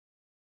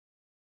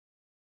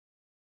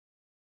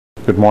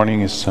Good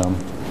morning.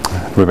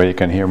 Everybody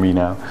can hear me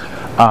now.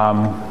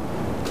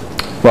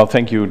 Well,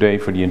 thank you,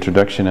 Dave, for the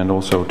introduction, and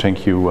also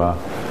thank you,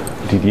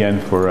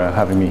 DDN, for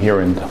having me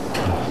here and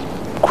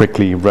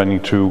quickly running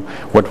through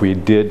what we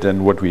did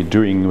and what we're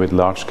doing with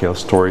large-scale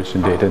storage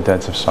and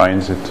data-intensive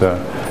science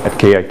at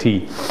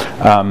KIT.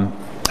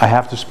 I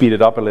have to speed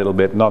it up a little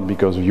bit, not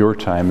because of your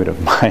time, but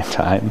of my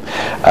time,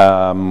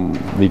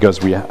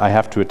 because I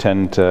have to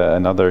attend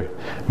another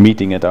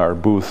meeting at our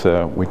booth,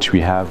 which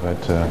we have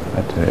at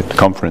the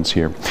conference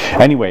here.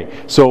 Anyway,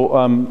 so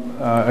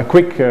a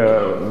quick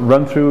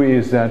run-through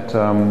is that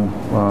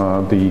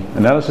the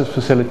analysis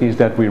facilities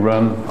that we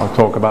run, I'll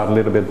talk about a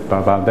little bit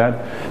about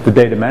that. The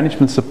data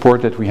management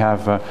support that we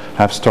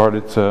have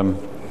started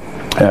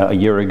a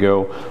year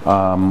ago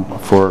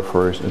for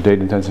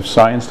data-intensive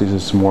science. This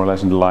is more or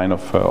less in the line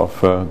of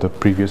the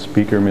previous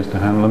speaker, Mr.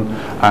 Hanlon.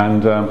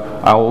 And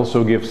I'll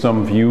also give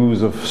some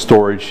views of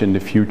storage in the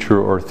future,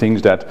 or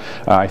things that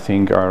I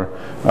think are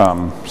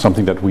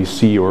something that we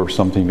see, or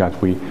something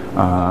that we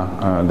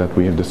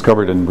have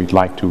discovered and we'd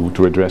like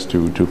to address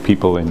to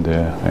people in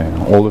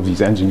all of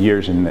these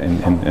engineers in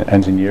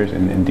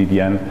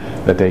DDN,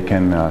 that they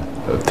can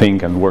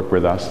think and work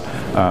with us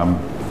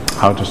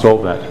how to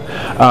solve that.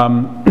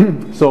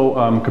 So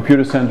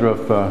Computer Center of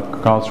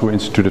Karlsruhe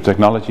Institute of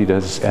Technology,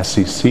 that's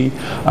SCC.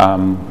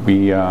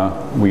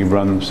 We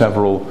run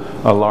several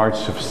large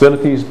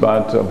facilities,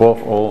 but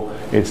above all,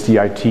 it's the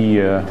IT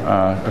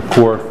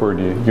core for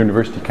the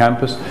university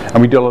campus,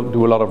 and we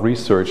do a lot of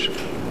research,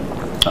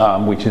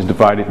 which is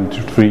divided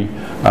into three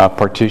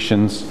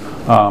partitions.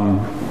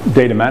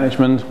 Data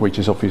management, which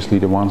is obviously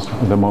the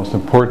most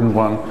important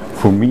one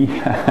for me.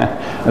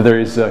 There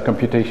is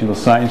computational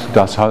science,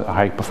 does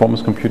high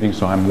performance computing,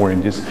 so I'm more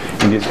in this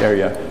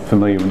area,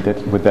 familiar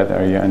with that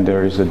area. And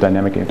there is a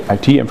dynamic IT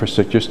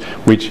infrastructures,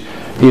 which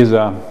is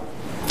a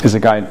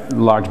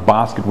large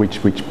basket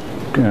which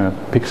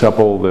picks up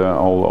all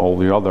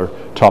the other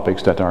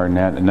topics that are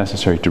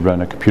necessary to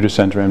run a computer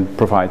center and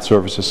provide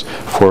services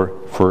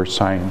for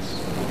science.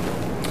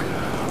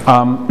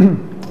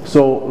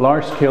 So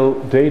large-scale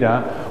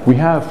data, we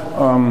have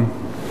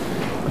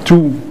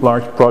two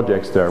large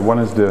projects there. One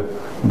is the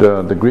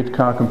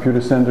GridCar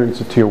Computer Center. It's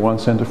a Tier 1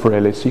 center for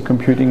LHC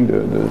computing,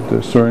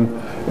 the CERN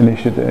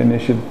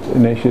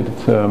initiated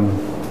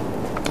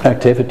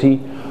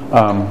activity.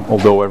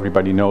 Although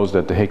everybody knows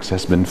that the Higgs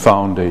has been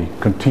found, they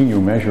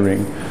continue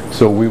measuring.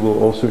 So we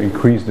will also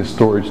increase the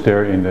storage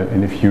there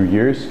in a few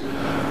years.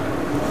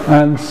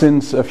 And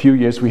since a few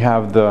years, we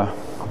have the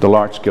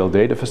large-scale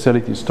data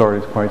facility.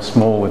 Started quite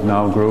small, it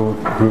now grew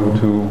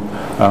to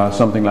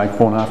something like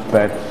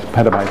 4.5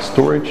 petabyte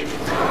storage.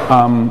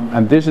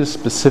 And this is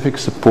specific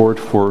support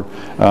for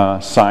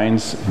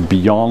science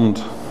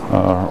beyond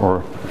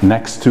or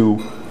next to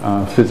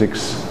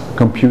physics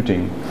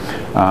computing,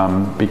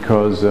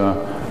 because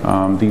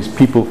these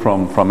people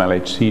from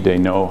LHC, they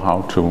know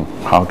how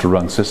to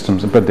run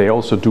systems, but they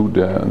also do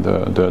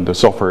the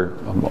software,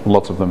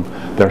 lots of them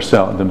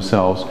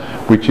themselves,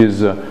 which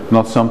is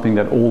not something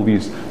that all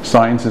these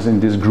sciences in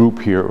this group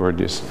here, or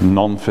these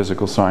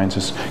non-physical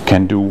sciences,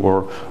 can do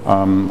or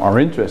are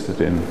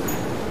interested in.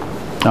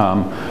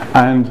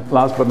 And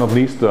last but not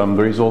least,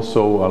 there is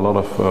also a lot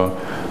of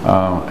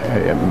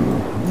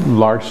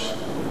large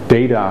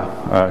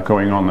data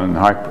going on in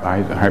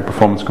high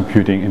performance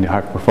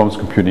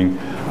computing,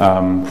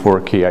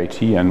 for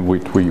KIT, and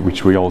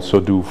which we also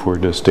do for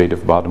the state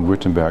of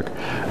Baden-Württemberg.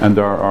 And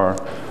there are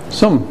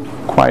some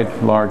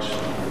quite large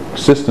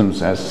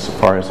systems, as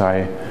far as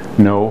I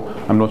know.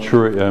 I'm not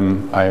sure.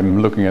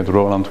 I'm looking at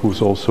Roland,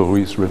 who's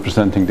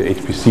representing the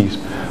HPC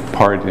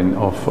part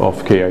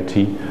of KIT.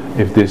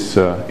 If this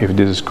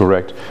is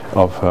correct,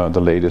 of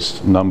the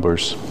latest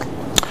numbers.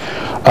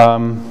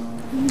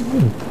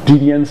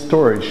 DDN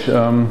storage.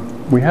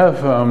 We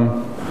have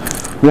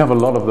a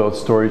lot of those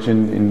storage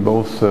in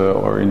both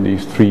or in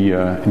these three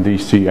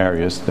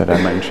areas that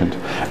I mentioned.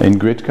 In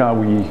GridCar,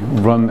 we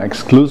run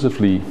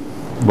exclusively,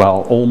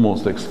 well,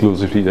 almost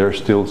exclusively. There's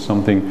still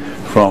something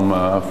from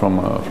a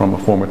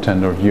former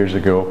tender of years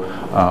ago,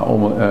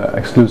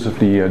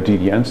 exclusively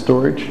DDN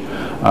storage.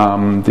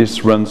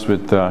 This runs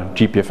with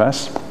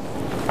GPFS.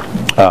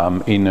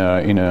 In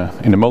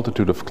a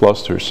multitude of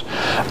clusters,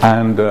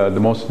 and the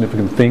most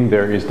significant thing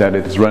there is that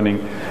it is running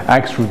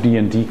iRODS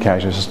and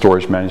Dcache as a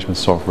storage management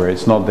software.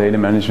 It's not data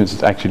management;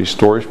 it's actually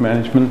storage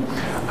management.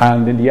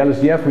 And in the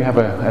LSDF, we have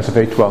a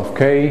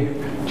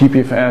SFA12K,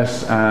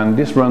 GPFS, and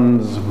this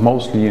runs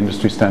mostly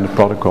industry standard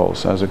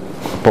protocols, as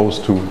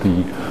opposed to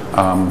the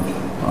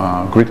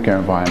GridCar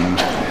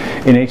environment.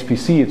 In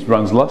HPC, it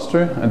runs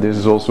Lustre, and this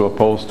is also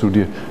opposed to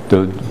the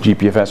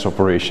GPFS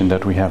operation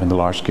that we have in the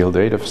large-scale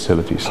data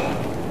facilities.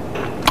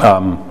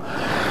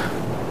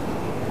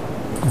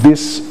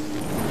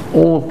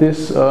 All of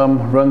this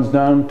runs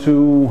down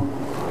to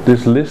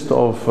this list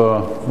of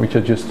which I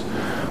just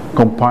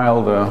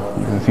compiled.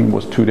 I think it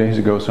was 2 days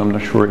ago, so I'm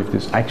not sure if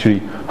this is actually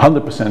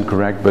 100%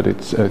 correct, but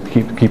it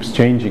keeps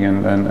changing,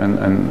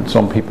 and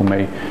some people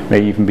may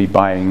even be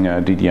buying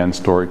DDN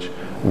storage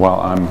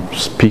while I'm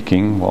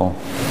speaking. Well,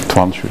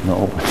 Twan should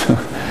know.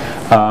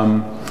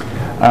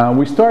 But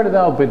we started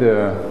out with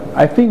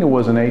I think it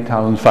was an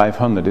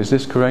 8500. Is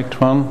this correct,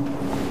 Twan?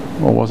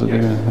 Or was it?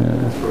 Yes,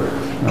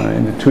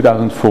 in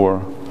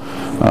 2004.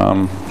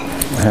 I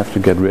have to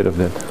get rid of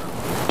that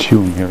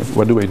tune here.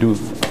 What do I do?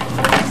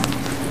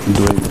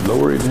 Do I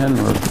lower it again,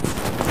 or?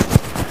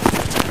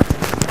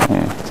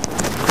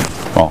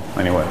 Well,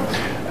 anyway,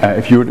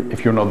 if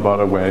you're not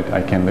bothered with it,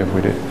 I can live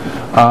with it.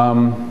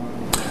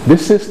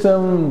 This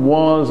system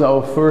was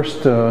our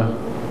first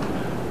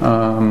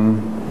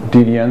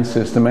DDN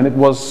system, and it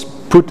was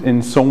put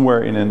in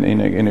somewhere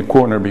in a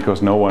corner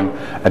because no one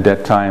at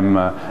that time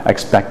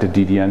expected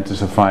DDN to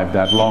survive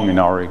that long in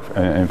our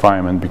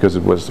environment, because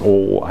it was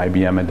all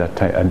IBM at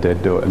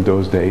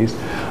those days.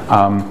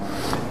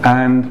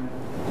 And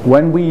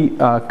when we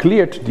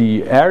cleared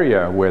the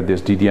area where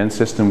this DDN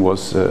system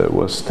was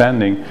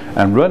standing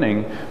and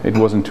running, it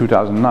was in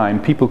 2009,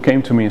 people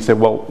came to me and said,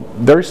 well,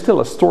 there is still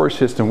a storage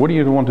system, what do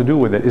you want to do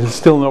with it? Is it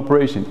still in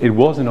operation? It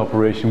was in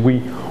operation.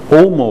 We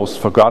almost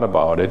forgot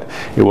about it.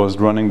 It was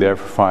running there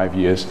for 5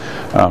 years,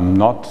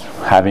 not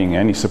having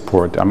any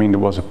support. I mean, there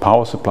was a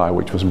power supply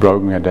which was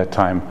broken at that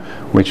time,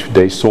 which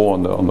they saw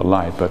on the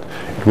light, but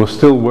it was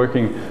still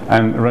working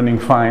and running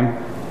fine.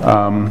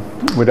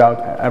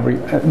 Without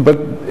but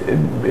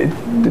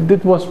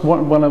it was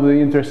one of the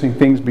interesting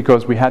things,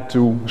 because we had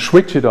to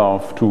switch it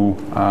off to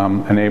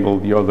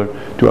enable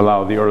to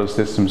allow the other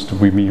systems to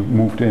be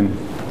moved in.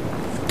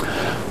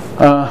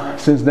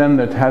 Since then,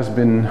 that has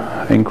been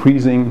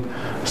increasing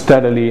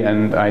steadily,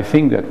 and I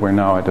think that we're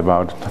now at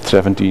about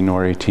 17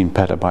 or 18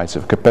 petabytes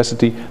of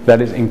capacity. That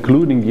is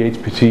including the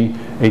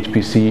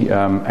HPC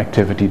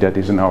activity that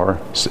is in our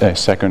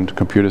second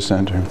computer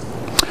center.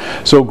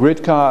 So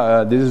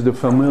GridCA, this is the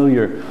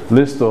familiar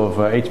list of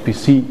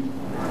HPC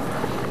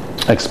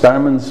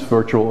experiments,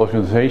 virtual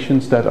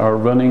organizations that are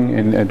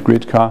running at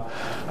GridCA.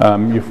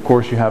 Of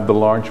course, you have the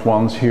large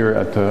ones here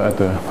at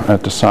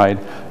the side,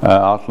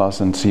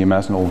 Atlas and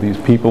CMS and all these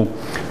people.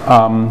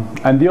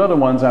 And the other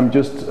ones,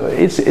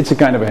 it's a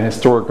kind of a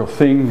historical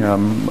thing.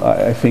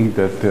 I think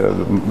that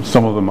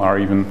some of them are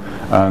even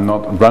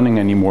not running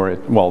anymore.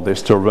 Well, they're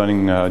still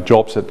running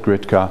jobs at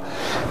GridCA,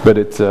 but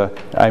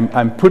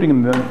I'm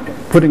putting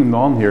them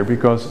on here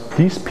because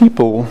these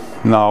people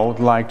now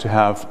like to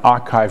have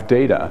archived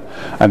data,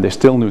 and they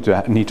still need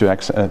to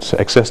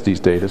access these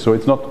data. So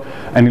it's not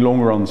any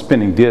longer on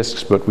spinning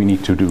disks, but we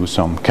need to do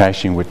some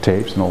caching with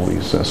tapes and all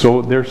these.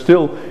 So they're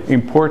still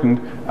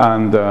important,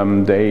 and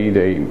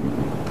they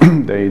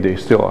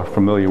still are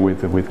familiar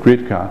with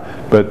GridCA,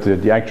 but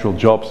the actual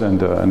jobs and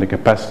the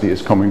capacity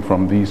is coming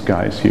from these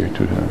guys here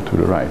to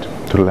the right,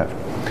 to the left.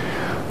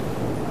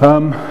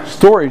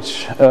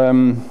 Storage.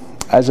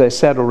 As I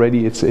said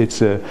already, it's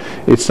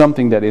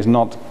something that is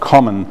not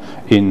common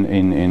in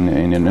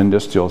an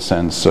industrial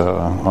sense. They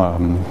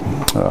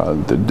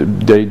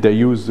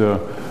use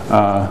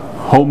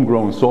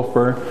homegrown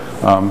software,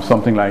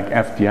 something like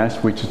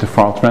FTS, which is the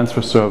file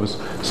transfer service,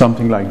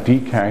 something like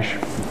Dcache,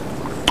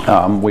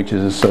 which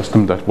is a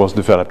system that was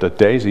developed at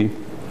DAISY,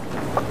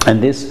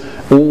 and this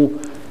all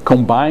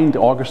combined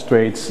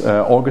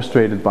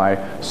orchestrated by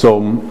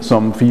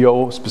some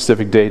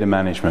VO-specific data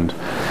management.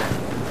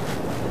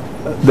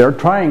 They're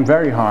trying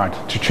very hard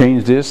to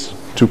change this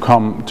to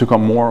come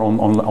more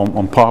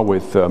on par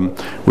with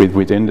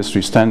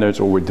industry standards,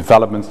 or with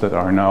developments that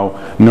are now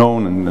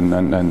known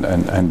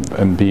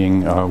and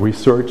being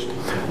researched.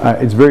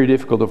 It's very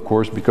difficult, of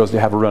course, because they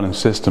have a running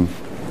system,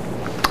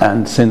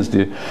 and since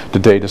the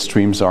data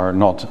streams are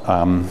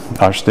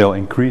still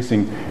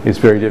increasing, it's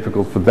very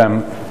difficult for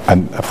them,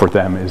 and for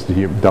them is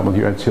the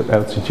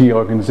WLCG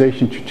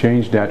organization, to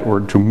change that or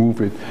to move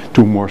it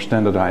to a more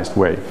standardized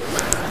way.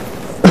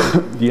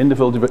 The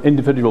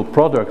individual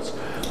products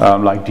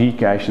like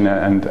Dcache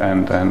and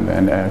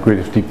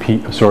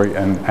GridFTP,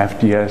 and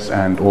FTS,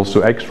 and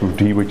also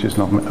XRootD, which is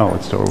not,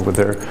 it's still over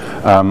there,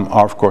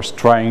 are of course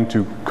trying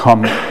to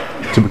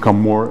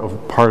become more of a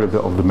part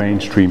of the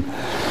mainstream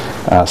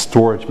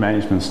storage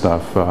management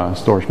stuff,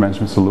 storage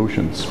management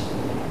solutions.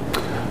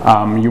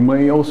 You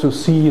may also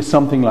see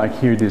something like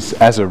here, this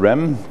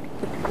SRM.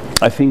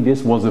 I think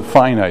this was a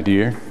fine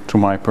idea, to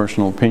my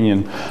personal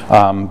opinion,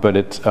 but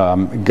it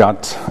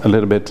got a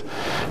little bit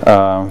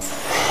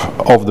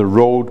off the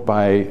road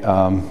by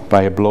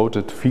a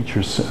bloated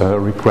features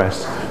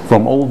request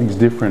from all these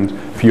different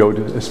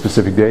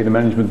VO-specific data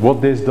management.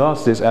 What this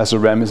does, this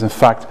SRM, is in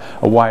fact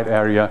a wide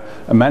area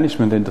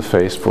management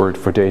interface for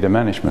data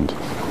management.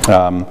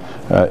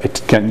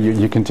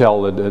 You can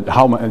tell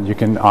you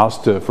can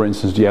ask, for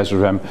instance, the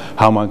SRM,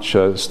 how much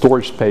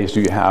storage space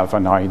do you have,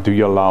 and do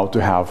you allow to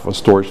have a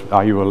storage?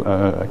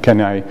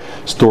 Can I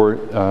store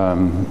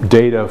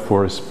data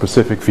for a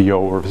specific VO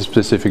or a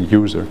specific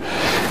user?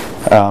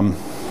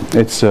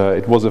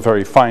 It was a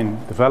very fine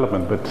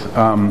development, but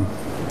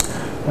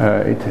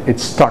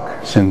it's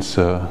stuck since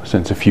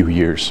a few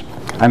years,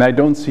 and I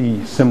don't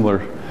see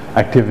similar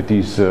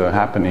activities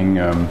happening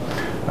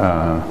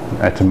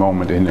at the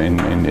moment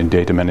in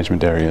data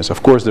management areas.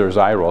 Of course there's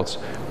iRODS,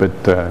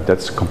 but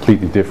that's a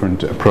completely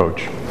different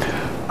approach.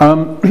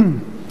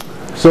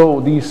 So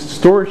these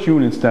storage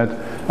units that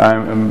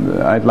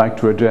I'd like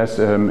to address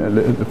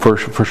for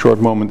a short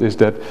moment is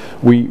that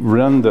we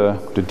run the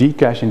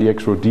Dcache and the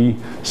XROD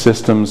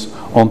systems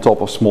on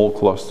top of small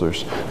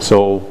clusters.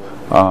 So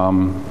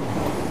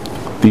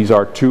these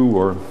are 2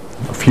 or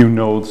a few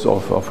nodes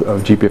of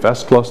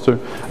GPFS cluster,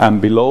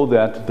 and below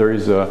that there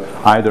is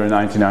either a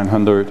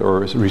 9900 or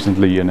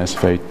recently an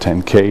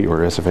SFA10K or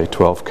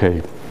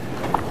SFA12K,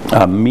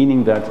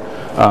 meaning that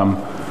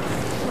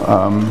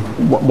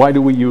why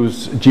do we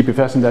use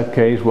GPFS in that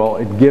case? Well,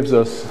 it gives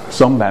us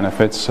some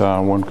benefits. I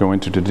won't go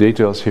into the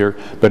details here,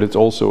 but it's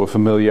also a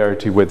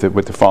familiarity with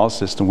the file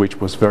system, which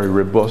was very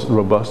robust,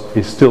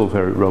 is still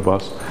very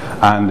robust,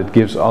 and it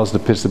gives us the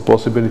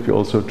possibility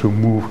also to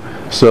move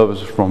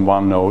services from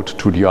one node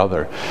to the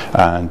other,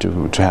 and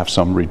to have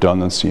some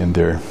redundancy in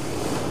there.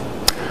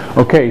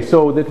 Okay,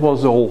 so that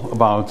was all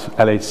about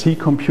LHC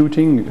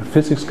computing,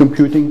 physics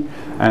computing,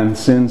 and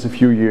since a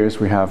few years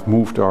we have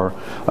moved our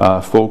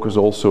focus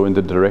also in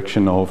the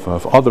direction of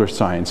other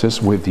sciences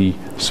with the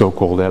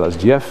so-called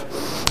LSDF.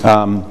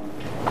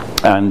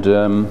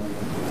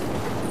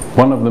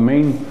 One of the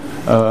main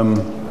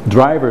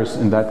drivers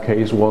in that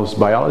case was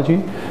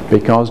biology,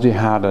 because they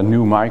had a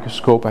new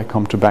microscope. I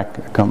come back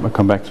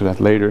to that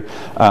later.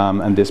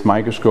 And this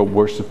microscope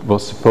was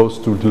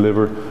supposed to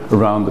deliver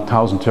around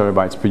 1,000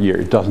 terabytes per year.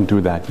 It doesn't do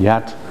that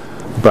yet,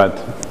 but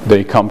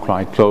they come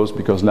quite close,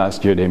 because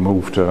last year they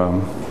moved,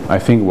 I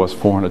think it was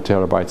 400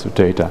 terabytes of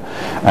data,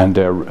 and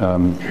they're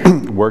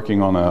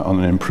working on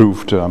an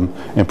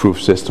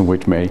improved system,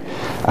 which may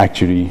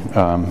actually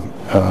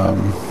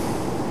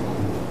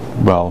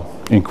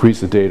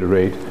increase the data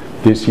rate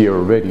this year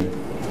already.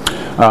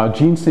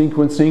 Gene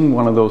sequencing,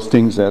 one of those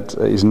things that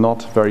is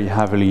not very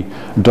heavily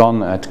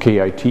done at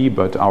KIT,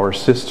 but our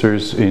sister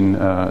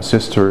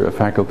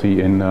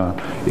faculty in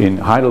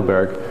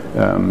Heidelberg,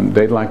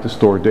 they'd like to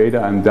store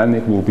data, and then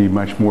it will be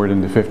much more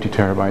than the 50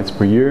 terabytes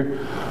per year.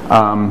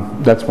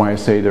 That's why I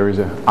say there is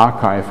an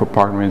archive for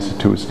partner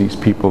institutes. These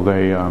people,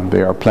 they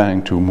are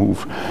planning to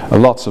move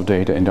lots of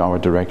data into our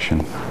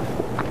direction.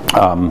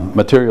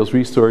 Materials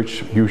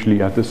research,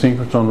 usually at the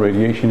Synchrotron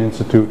Radiation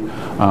Institute,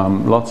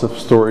 lots of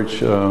storage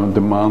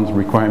demands,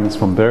 requirements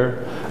from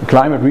there.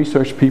 Climate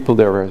research people,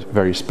 they're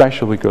very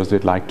special, because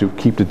they'd like to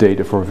keep the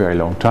data for a very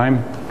long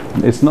time.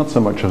 It's not so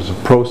much as a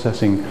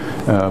processing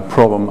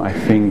problem, I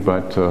think,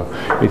 but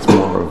it's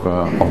more of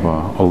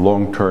a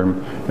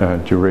long-term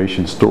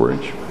duration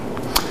storage.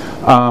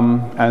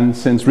 And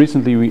since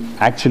recently we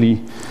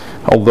actually,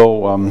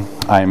 although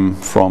I'm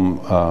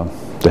from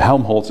the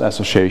Helmholtz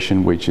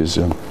Association, which is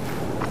a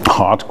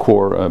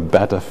hardcore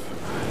beta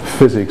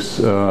physics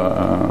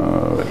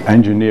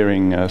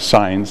engineering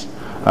science,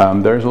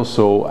 there's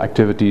also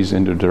activities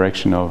in the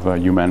direction of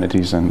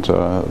humanities, and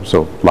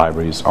so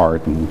libraries,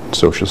 art, and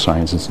social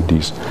sciences, and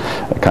these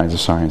kinds of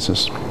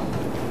sciences.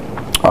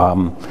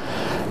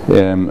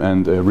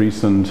 And a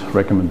recent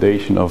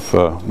recommendation of,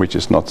 which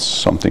is not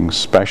something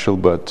special,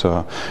 but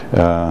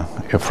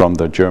from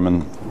the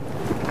German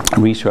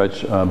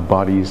research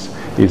bodies,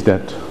 is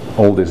that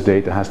all this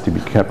data has to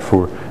be kept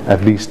for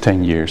at least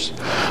 10 years.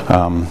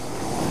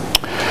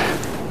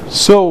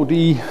 So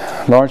the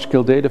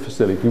large-scale data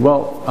facility,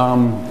 well,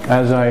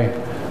 as I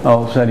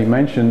already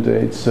mentioned,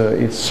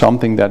 it's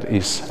something that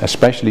is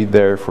especially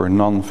there for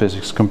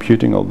non-physics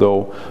computing,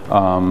 although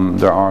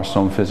there are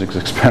some physics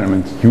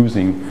experiments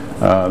using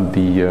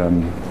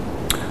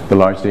the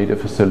large data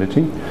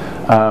facility.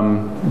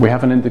 We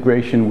have an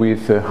integration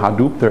with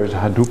Hadoop. There's a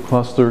Hadoop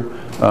cluster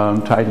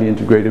tightly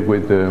integrated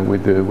with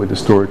the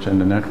storage and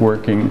the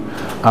networking.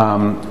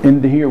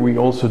 In here we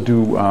also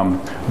do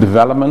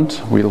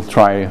development. We'll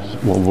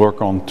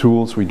work on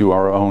tools. We do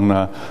our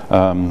own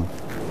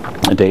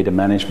data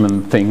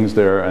management things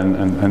there,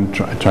 and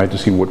try to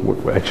see what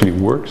actually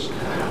works.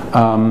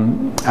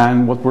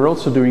 And what we're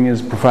also doing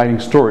is providing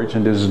storage,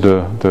 and this is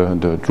the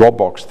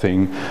Dropbox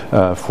thing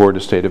for the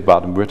state of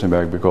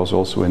Baden-Württemberg, because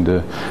also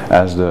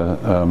as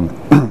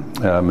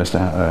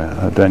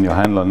Mr. Daniel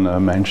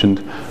Hanlon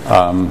mentioned,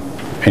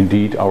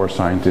 indeed our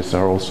scientists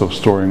are also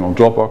storing on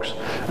Dropbox,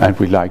 and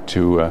we like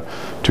to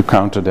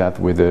counter that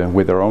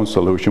with our own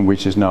solution,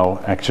 which is now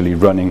actually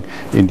running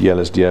in the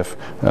LSDF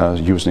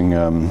using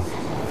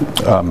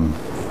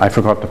I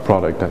forgot the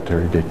product that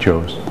they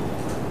chose.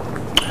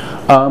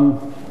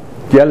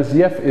 The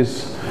LSDF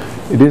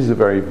is a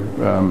very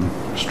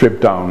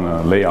stripped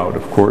down layout,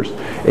 of course.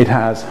 It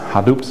has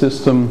Hadoop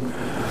system,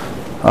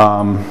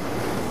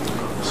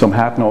 some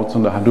head nodes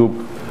on the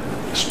Hadoop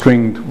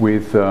stringed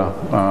with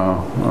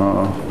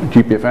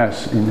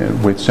GPFS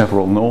with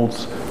several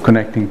nodes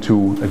connecting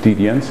to a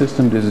DDN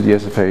system. This is the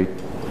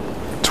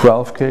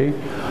SFA12K,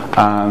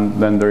 and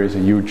then there is a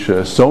huge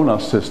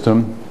Sonos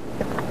system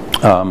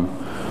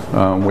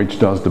which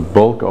does the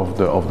bulk of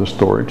the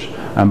storage,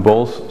 and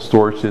both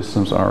storage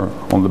systems are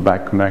on the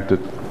back connected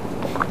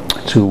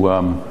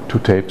to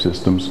tape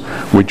systems,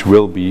 which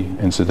will be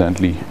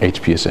incidentally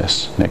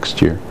HPSS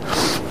next year.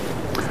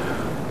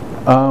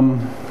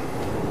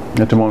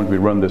 At the moment we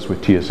run this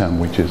with TSM,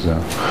 which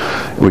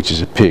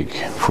is a pig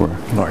for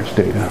large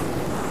data.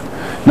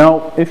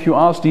 Now, if you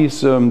ask these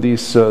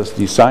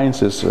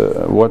sciences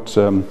what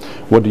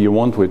do you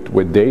want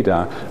with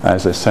data,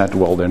 as I said,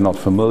 well, they're not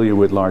familiar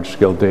with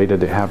large-scale data.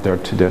 They have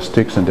their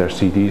sticks and their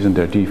CDs and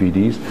their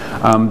DVDs.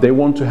 They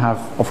want to have,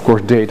 of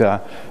course,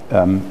 data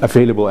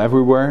available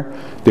everywhere.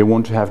 They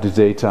want to have the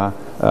data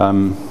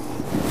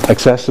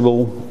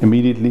accessible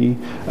immediately.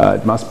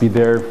 It must be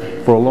there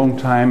for a long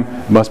time.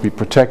 It must be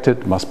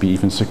protected. Must be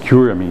even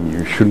secure. I mean,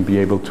 you shouldn't be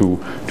able to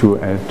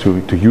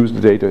use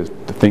the data.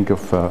 To think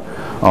of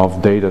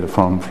data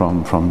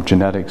from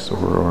genetics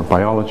or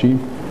biology.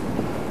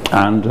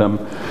 And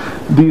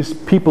these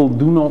people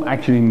do not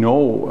actually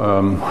know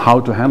how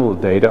to handle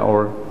the data,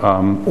 or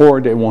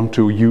they want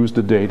to use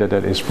the data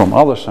that is from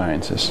other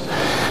sciences.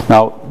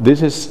 Now,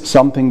 this is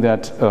something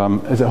that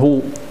is a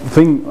whole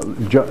thing,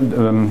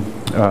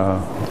 a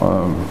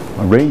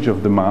range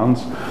of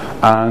demands,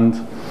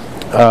 and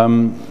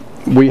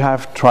we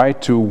have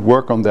tried to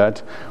work on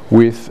that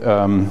with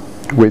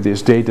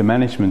this data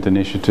management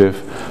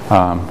initiative,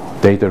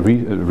 data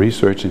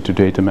research into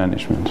data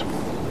management.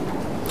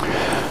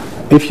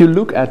 If you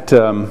look at,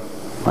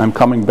 I'm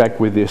coming back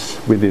with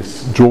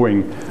this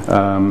drawing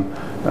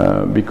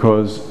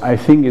because I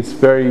think it's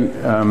very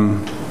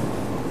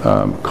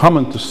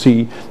common to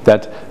see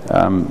that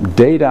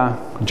data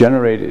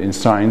generated in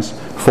science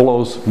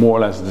follows more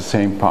or less the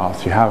same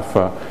path. You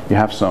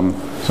have some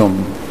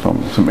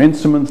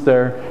instruments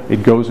there.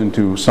 It goes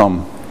into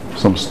some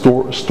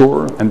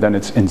store, and then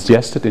it's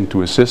ingested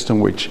into a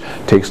system which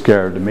takes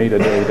care of the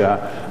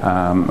metadata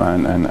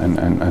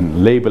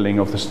and labeling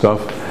of the stuff.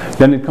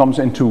 Then it comes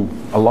into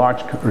a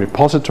large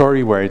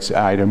repository where it's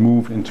either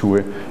moved into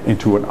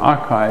an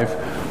archive,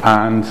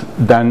 and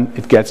then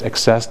it gets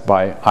accessed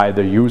by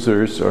either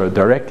users or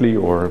directly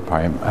or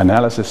by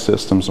analysis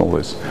systems. All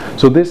this.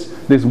 So this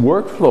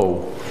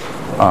workflow,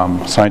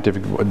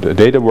 scientific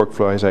data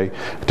workflow, as I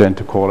tend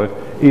to call it,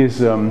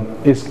 is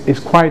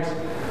quite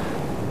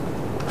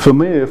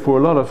familiar for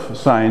a lot of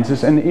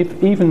sciences, and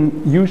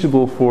even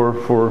usable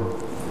for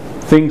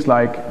things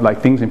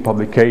like things in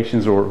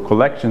publications or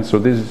collections. So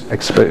this is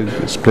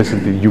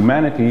explicitly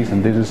humanities,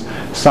 and this is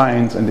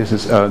science, and this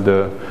is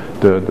the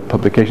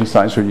publication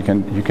science. So you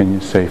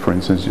can say, for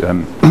instance,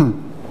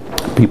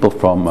 people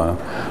from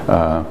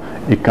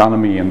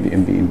economy and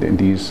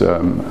these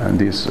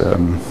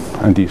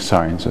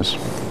sciences.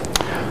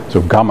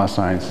 So gamma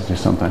sciences is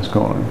sometimes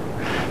called.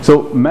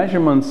 So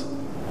measurements,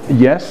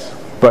 yes.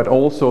 But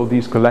also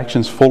these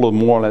collections follow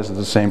more or less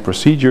the same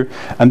procedure.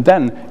 And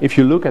then, if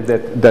you look at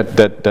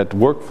that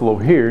workflow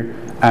here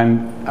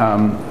and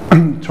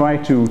try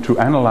to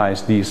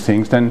analyze these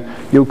things, then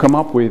you'll come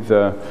up with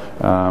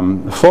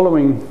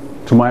following,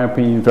 to my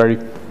opinion, very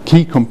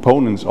key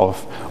components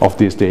of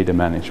this data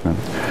management.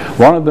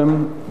 One of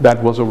them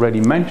that was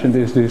already mentioned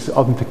is this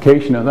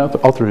authentication and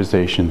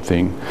authorization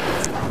thing.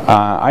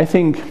 I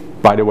think,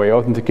 by the way,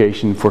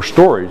 authentication for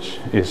storage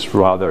is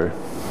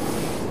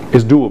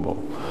doable.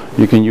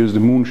 You can use the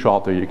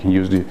moonshot, or you can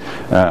use the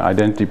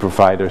identity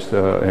providers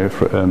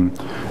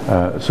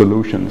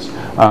solutions.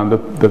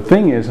 The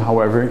thing is,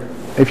 however,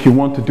 if you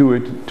want to do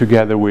it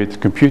together with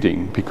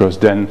computing, because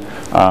then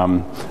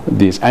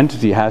this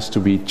entity has to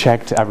be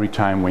checked every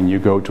time when you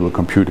go to a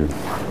computer.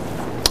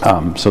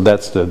 So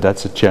that's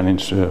a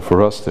challenge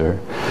for us there.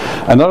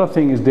 Another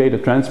thing is data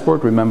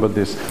transport. Remember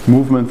this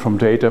movement from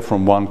data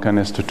from one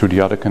canister to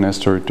the other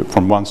canister,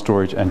 from one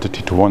storage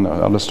entity to one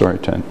other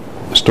storage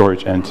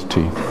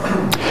entity.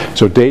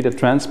 So data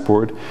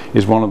transport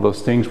is one of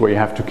those things where you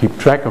have to keep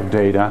track of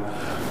data,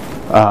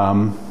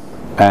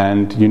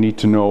 and you need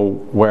to know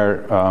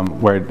where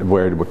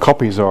the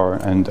copies are,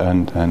 and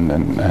the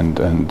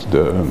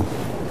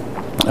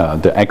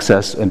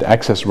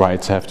access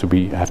rights have to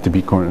be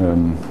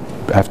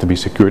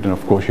secured, and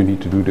of course you need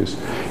to do this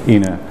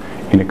in a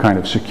kind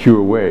of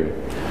secure way.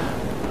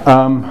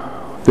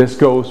 This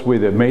goes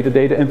with a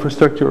metadata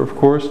infrastructure, of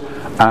course,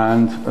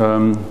 and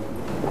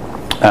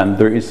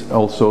there is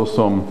also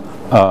some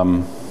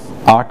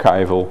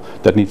archival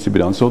that needs to be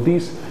done. So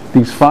these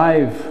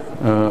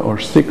 5 or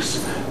 6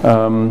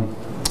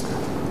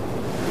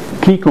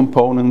 key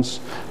components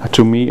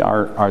to me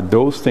are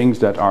those things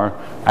that are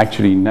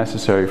actually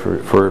necessary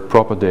for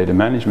proper data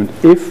management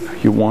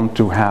if you want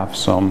to have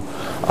some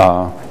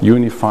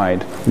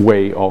unified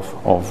way of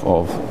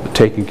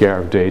taking care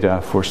of data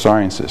for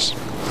sciences.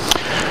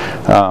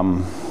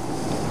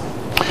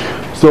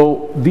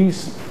 So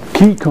these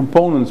key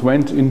components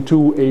went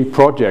into a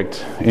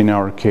project, in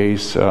our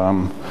case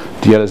the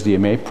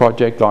LSDMA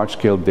project, Large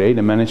Scale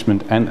Data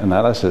Management and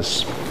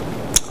Analysis.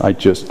 I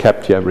just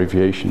kept the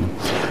abbreviation.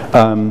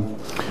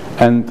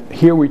 And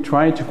here we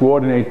try to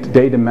coordinate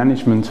data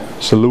management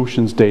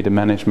solutions, data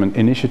management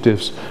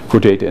initiatives for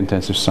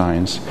data-intensive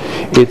science.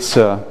 It's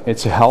a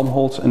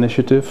Helmholtz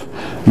initiative,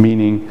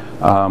 meaning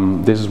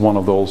this is one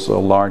of those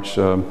large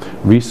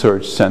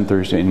research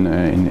centers in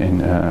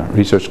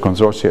research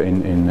consortia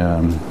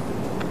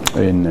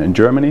in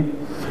Germany.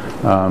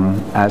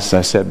 As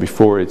I said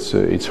before, it's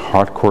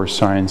hardcore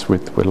science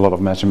with a lot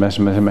of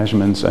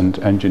measurements and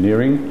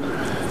engineering.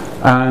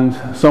 And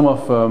some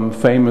of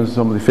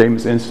the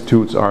famous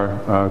institutes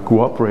are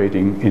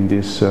cooperating in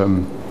this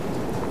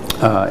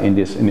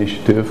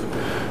initiative,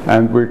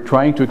 and we're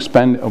trying to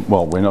expand.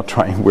 Well, we're not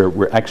trying.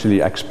 We're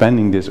actually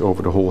expanding this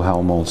over the whole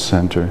Helmholtz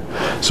Center.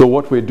 So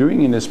what we're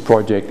doing in this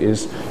project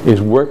is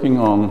working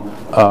on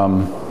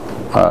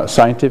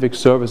scientific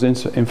service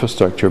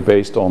infrastructure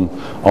based on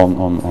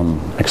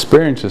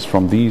experiences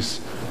from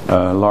these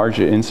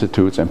larger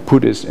institutes, and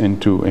put this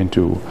into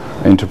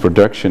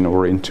production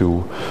or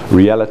into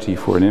reality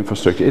for an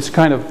infrastructure. It's a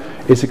kind of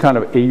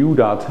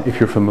EUDAT, if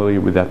you're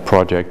familiar with that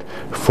project,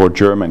 for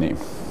Germany.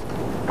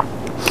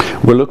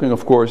 We're looking,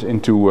 of course,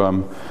 into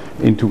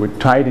a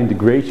tight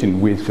integration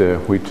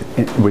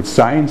with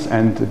science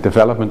and the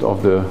development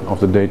of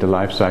the data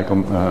life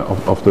cycle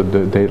of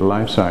the data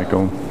life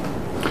cycle.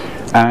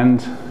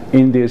 And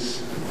in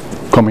this,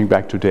 coming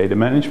back to data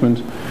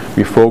management,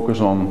 we focus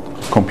on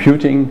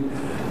computing,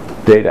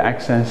 data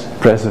access,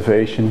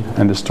 preservation,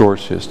 and the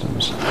storage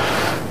systems.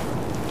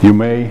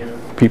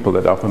 People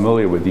that are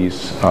familiar with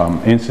these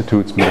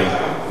institutes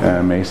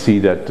may see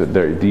that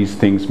these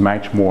things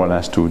match more or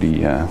less to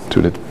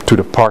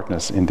the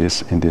partners in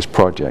this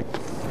project.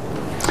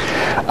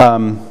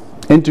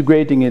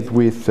 Integrating it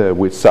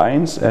with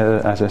science,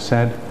 as I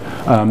said,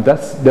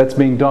 that's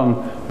being done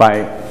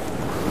by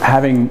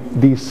having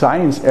these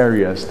science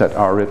areas that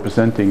are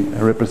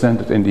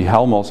represented in the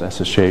Helmholtz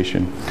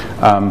Association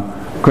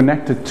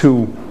connected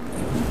to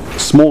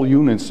small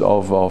units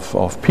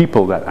of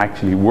people that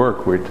actually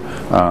work with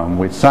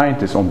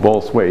scientists on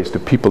both ways. The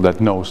people that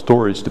know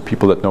storage, the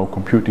people that know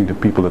computing, the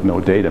people that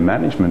know data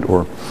management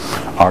or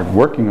are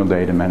working on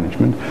data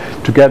management,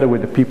 together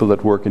with the people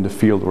that work in the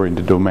field or in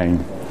the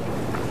domain.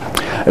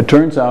 It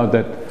turns out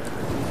that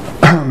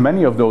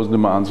many of those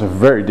demands are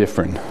very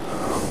different.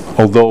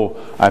 Although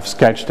I've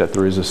sketched that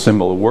there is a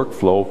similar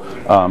workflow,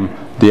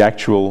 the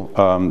actual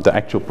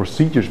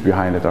procedures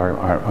behind it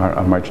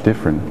are much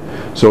different.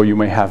 So you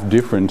may have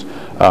different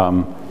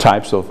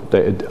types of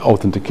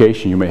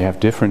authentication, you may have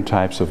different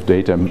types of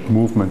data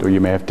movement, or you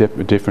may have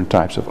different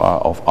types of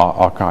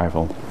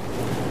archival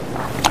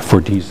for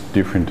these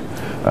different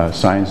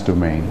science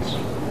domains.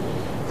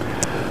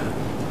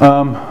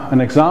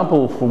 An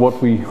example for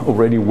what we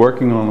already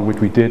working on, which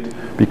we did,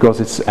 because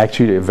it's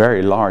actually a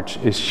very large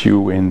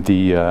issue in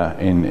the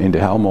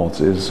Helmholtz,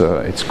 is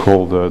it's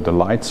called the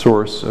light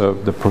source,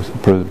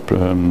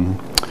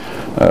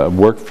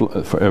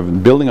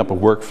 workflow, building up a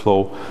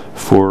workflow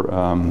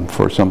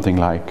for something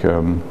like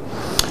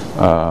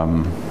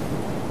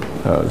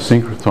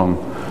synchrotron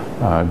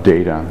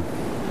data,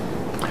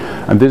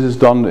 and this is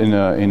done in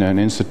an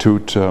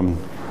institute, in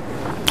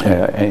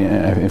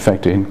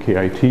fact in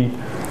KIT.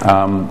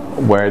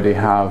 Where they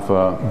have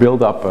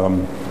built up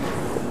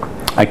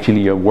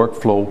actually a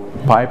workflow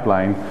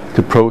pipeline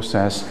to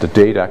process the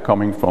data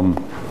coming from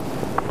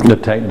the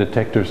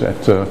detectors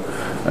at the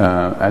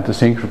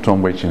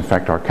synchrotron, which in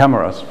fact are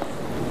cameras,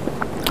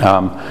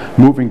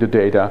 moving the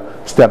data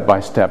step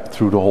by step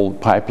through the whole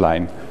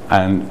pipeline,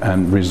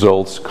 and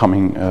results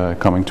coming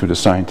to the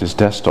scientist's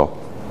desktop.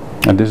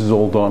 And this is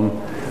all done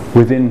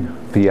within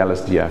the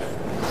LSDF.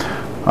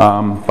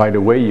 By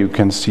the way, you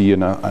can see a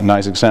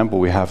nice example.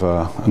 We have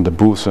in the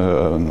booth.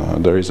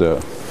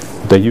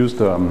 They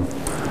used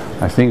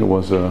I think it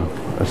was a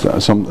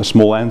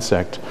small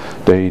insect.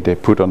 They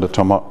put on the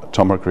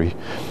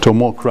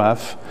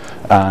tomograph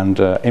and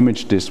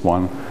imaged this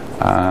one,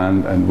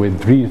 and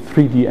with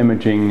 3D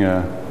imaging,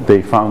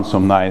 they found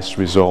some nice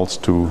results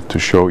to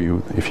show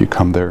you if you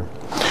come there.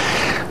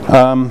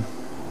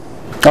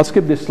 I'll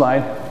skip this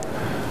slide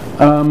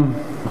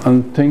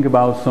and think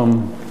about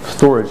some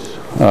storage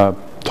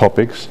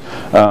topics,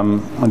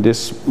 and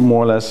this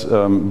more or less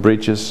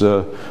bridges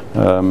to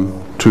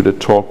the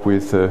talk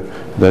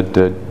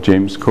that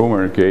James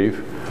Comer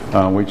gave,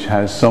 which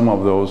has some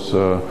of those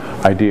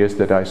ideas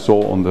that I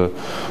saw on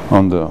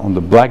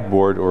the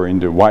blackboard or in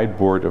the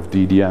whiteboard of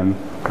DDN,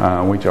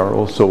 which are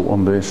also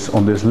on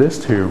this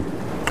list here.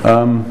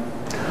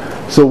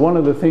 So one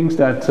of the things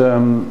that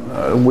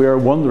we're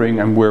wondering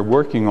and we're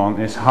working on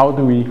is, how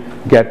do we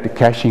get the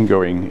caching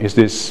going? Has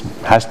this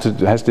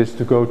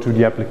to go to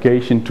the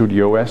application, to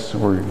the OS,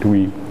 or do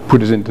we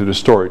put it into the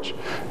storage?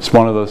 It's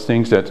one of those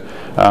things that,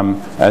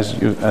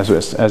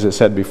 as I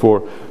said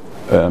before,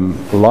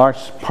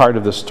 large part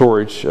of the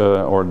storage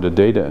or the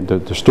data,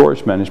 the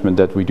storage management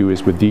that we do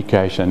is with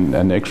Dcache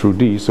and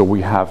iRODS, so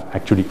we have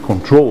actually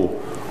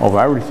control of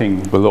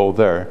everything below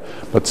there.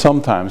 But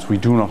sometimes we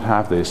do not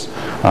have this.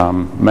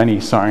 Many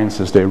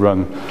sciences, they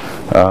run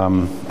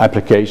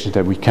applications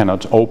that we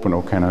cannot open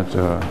or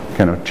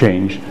cannot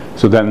change.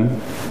 So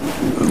then,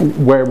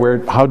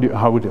 how do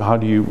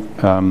you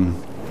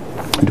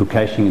do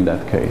caching in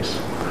that case?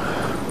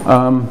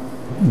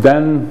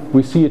 Then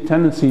we see a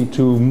tendency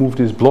to move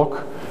this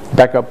block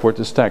back upward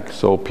the stack.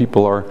 So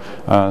people are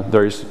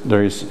there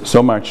is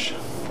so much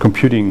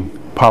computing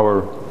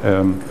power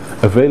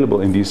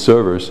available in these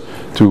servers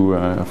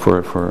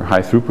for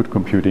high throughput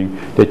computing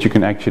that you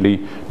can actually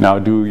now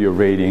do your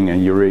rating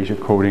and your Erasure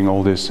coding,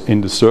 all this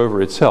in the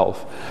server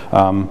itself.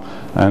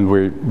 And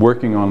we're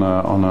working on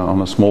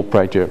a small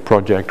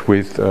project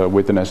with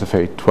an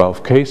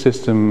SFA12K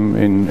system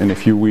in a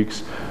few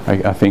weeks.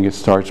 I think it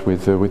starts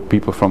with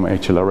people from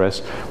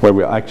HLRS, where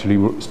we'll actually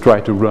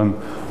try to run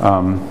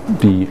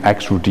the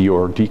iRODS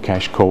or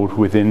Dcache code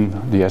within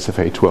the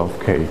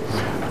SFA12K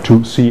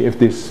to see if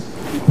this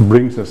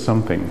brings us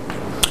something.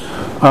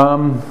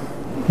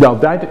 Well,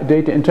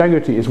 data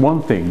integrity is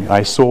one thing.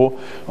 I saw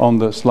on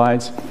the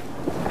slides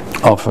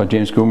of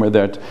James Coomer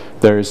that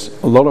there's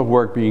a lot of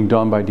work being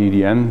done by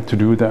DDN to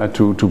do that,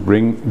 to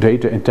bring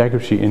data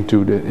integrity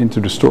into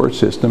the storage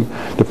system.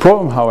 The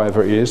problem,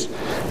 however, is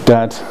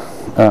that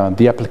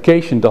the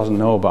application doesn't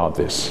know about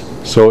this.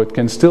 So it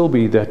can still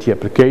be that the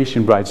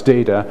application writes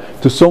data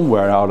to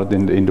somewhere out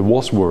in the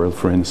WAS world,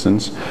 for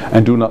instance,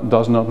 and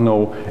does not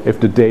know if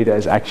the data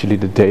is actually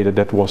the data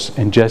that was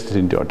ingested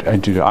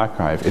into the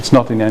archive. It's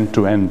not an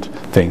end-to-end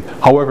thing.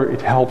 However,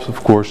 it helps,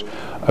 of course,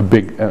 a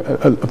big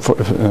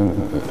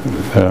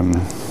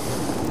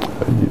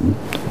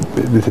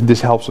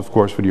this helps, of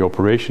course, from the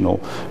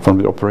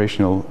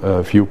operational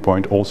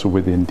viewpoint, also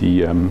within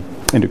the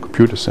in the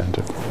computer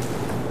center.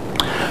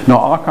 Now,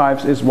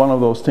 archives is one of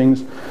those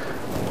things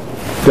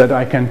that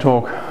I can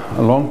talk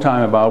a long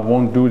time about.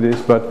 Won't do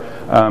this, but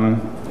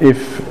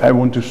if I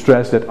want to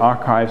stress that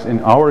archives in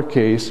our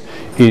case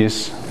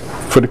is,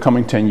 for the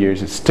coming 10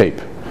 years, it's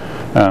tape.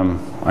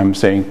 I'm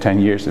saying 10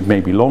 years, it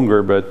may be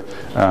longer, but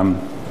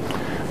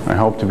I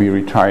hope to be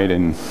retired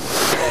in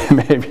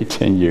maybe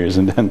 10 years,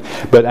 and then.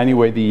 But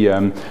anyway,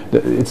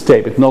 it's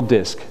tape. It's not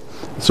disk.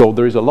 So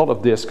there is a lot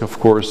of disk, of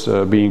course,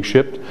 being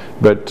shipped.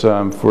 But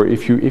for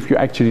if you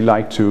actually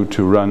like to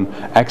run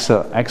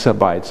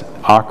exabyte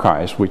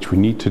archives, which we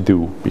need to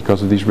do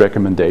because of these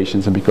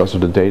recommendations and because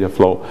of the data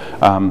flow,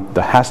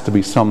 there has to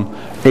be some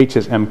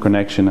HSM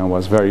connection. I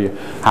was very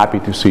happy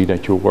to see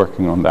that you're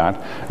working on that.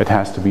 It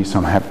has to be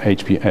some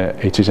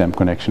HSM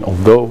connection.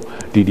 Although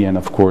DDN,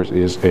 of course,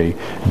 is a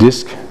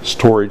disk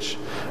storage.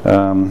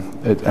 I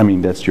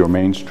mean, that's your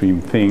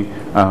mainstream thing.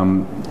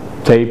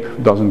 Tape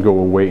doesn't go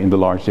away in the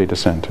large data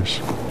centers.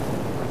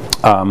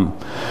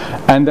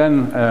 And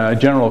then a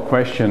general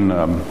question,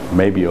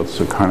 maybe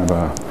also kind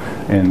of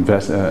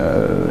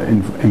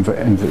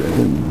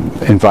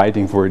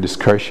inviting for a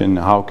discussion: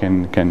 how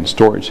can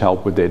storage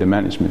help with data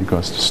management?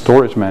 Because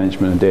storage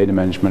management and data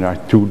management are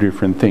two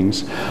different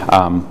things,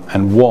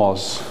 and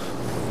WAS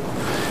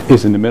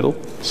is in the middle.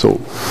 So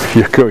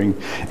you're going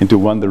into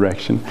one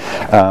direction.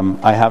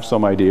 I have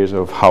some ideas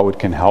of how it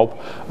can help.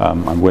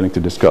 I'm willing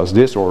to discuss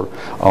this or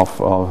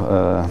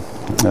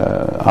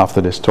after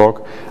this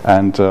talk.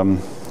 And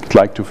I'd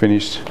like to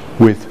finish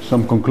with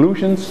some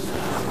conclusions.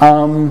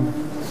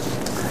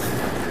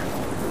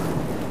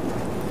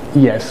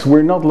 Yes,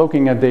 we're not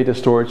looking at data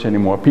storage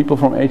anymore. People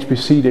from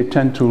HPC, they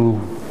tend to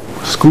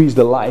squeeze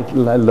the last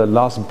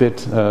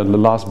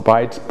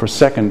byte per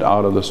second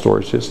out of the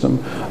storage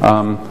system.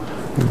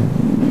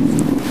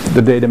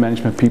 The data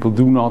management people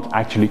do not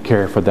actually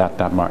care for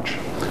that much.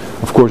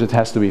 Of course, it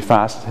has to be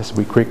fast, it has to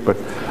be quick, but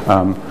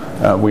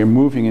we're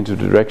moving into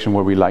the direction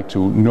where we like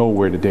to know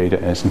where the data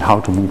is and how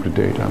to move the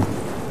data.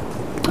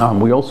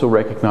 We also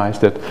recognize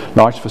that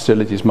large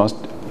facilities must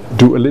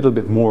do a little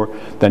bit more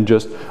than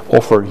just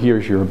offer,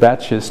 here's your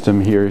batch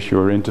system, here's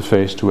your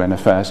interface to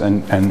NFS,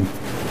 and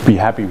be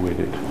happy with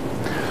it.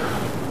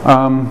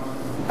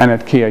 And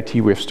at KIT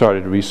we've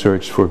started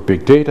research for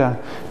big data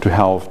to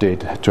help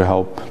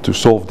to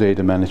solve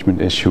data management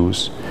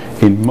issues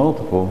in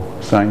multiple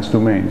science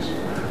domains.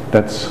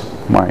 That's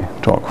my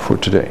talk for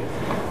today.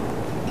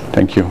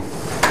 Thank you.